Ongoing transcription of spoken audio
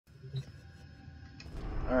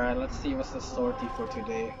Alright, let's see what's the sortie for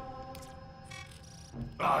today.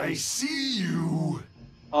 I see you!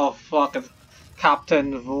 Oh fuck, it's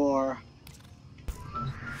Captain Vore.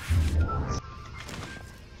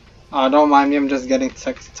 Don't mind me, I'm just getting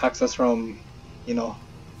texts from, you know.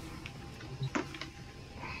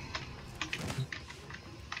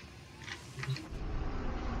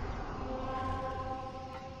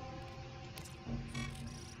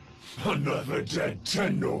 Another dead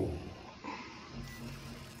Tenno!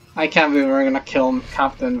 I can't believe we're gonna kill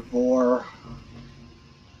Captain Vore.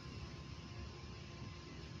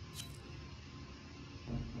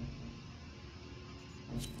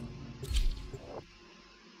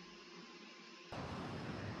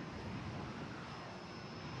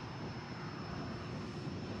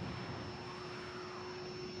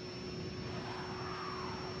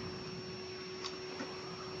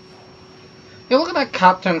 Hey, look at that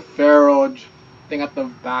Captain Pharaoh thing at the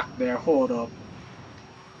back there. Hold up.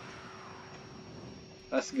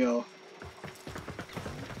 Let's go.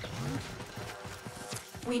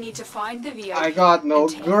 We need to find the VIP. I got no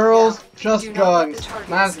girls, just guns.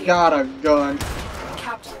 Man's got a gun.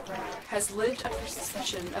 Captain has lived under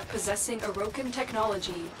suspicion of possessing Orokin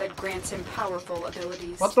technology that grants him powerful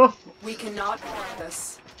abilities. What the f— We cannot do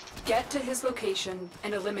this. Get to his location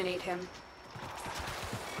and eliminate him.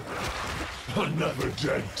 Another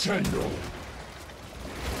dead Tenno!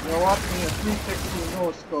 You're watching a 360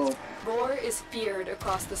 no scope. Vore is feared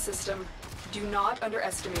across the system. Do not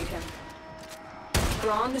underestimate him. We're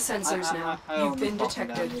on the sensors now. You've been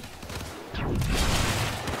detected.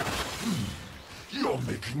 You're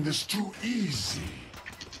making this too easy.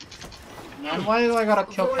 Man, why do I gotta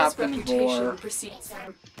kill Vore's Captain reputation Vore? precedes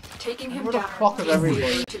him. Taking him Where the down fuck is is everybody?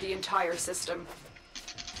 fatal to the entire system.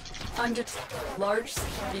 Under large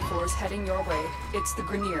force heading your way. It's the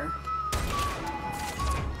Grenier.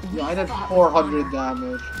 Yeah, I did 400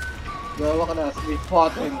 damage. Yo, look at us. We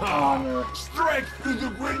fought in honor. Strike through the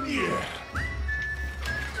Grenier!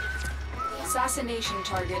 Assassination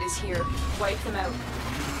target is here. Wipe them out.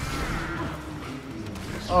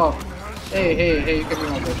 Oh. Hey, you can be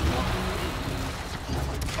my bitch now.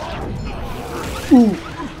 Ooh!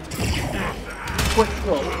 Quick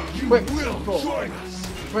scope! Quick scope!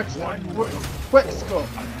 Quick scope! Quick scope!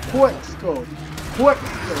 Quick scope! Quick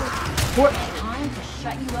scope!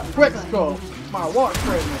 Quick scope! My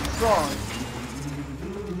WaRfRaMe is strong!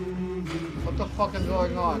 What the fuck is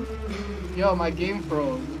going on? Yo, my game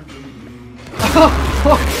froze.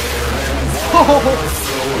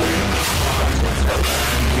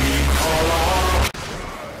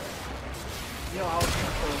 Yo, I was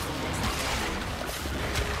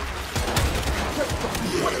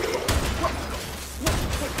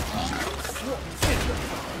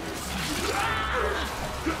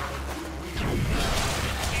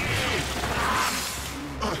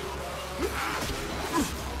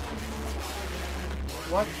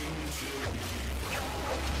what?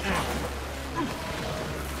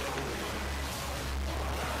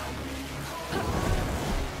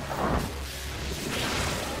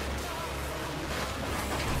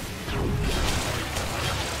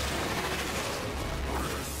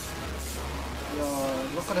 Yo,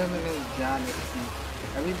 look at him in his Janus team.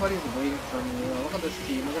 Everybody's waiting for me. Yo, look at this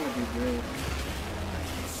team. We're gonna do great.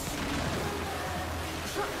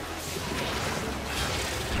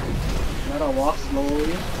 Gotta walk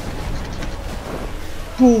slowly.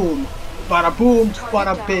 Boom! Bada boom!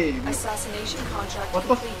 Bada bing! Assassination contract What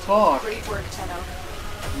the complete. fuck? Great work, Tenno.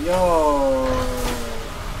 Yo!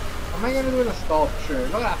 What am I gonna do with a sculpture?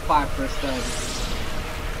 Look at that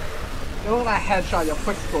 5%. Yo, look at that headshot, your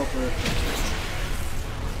quick scoper.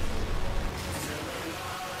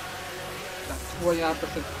 That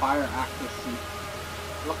 29% fire accuracy.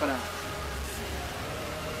 Look at that.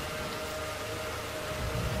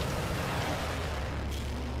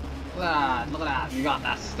 Look at that, look at that. You got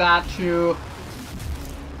that statue.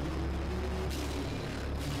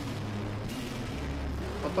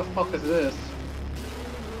 What the fuck is this?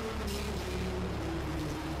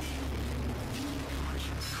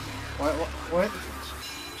 What?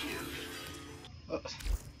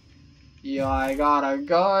 Yeah, I got a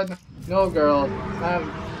gun. No girl.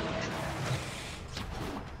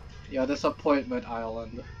 Yeah, Disappointment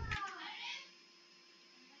Island.